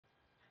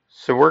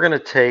So we're going to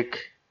take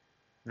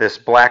this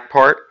black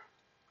part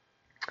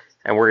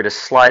and we're going to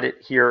slide it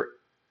here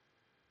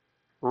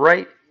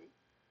right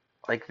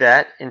like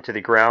that into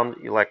the ground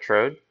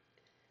electrode.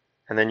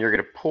 And then you're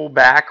going to pull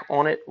back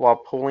on it while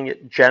pulling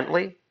it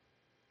gently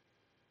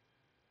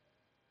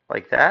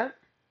like that.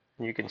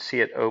 And you can see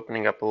it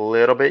opening up a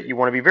little bit. You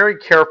want to be very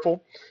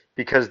careful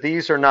because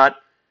these are not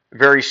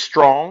very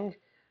strong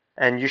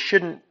and you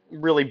shouldn't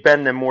really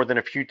bend them more than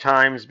a few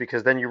times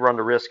because then you run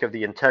the risk of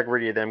the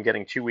integrity of them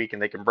getting too weak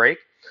and they can break.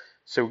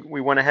 So we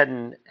went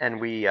ahead and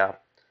we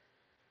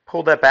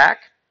pulled that back.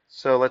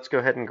 So let's go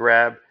ahead and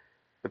grab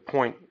the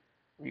point,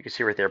 you can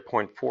see right there,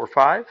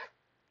 0.45.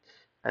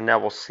 And now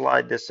we'll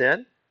slide this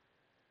in.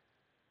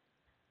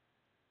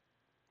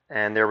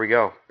 And there we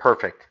go.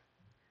 Perfect.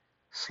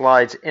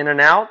 Slides in and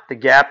out. The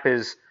gap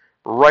is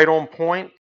right on point.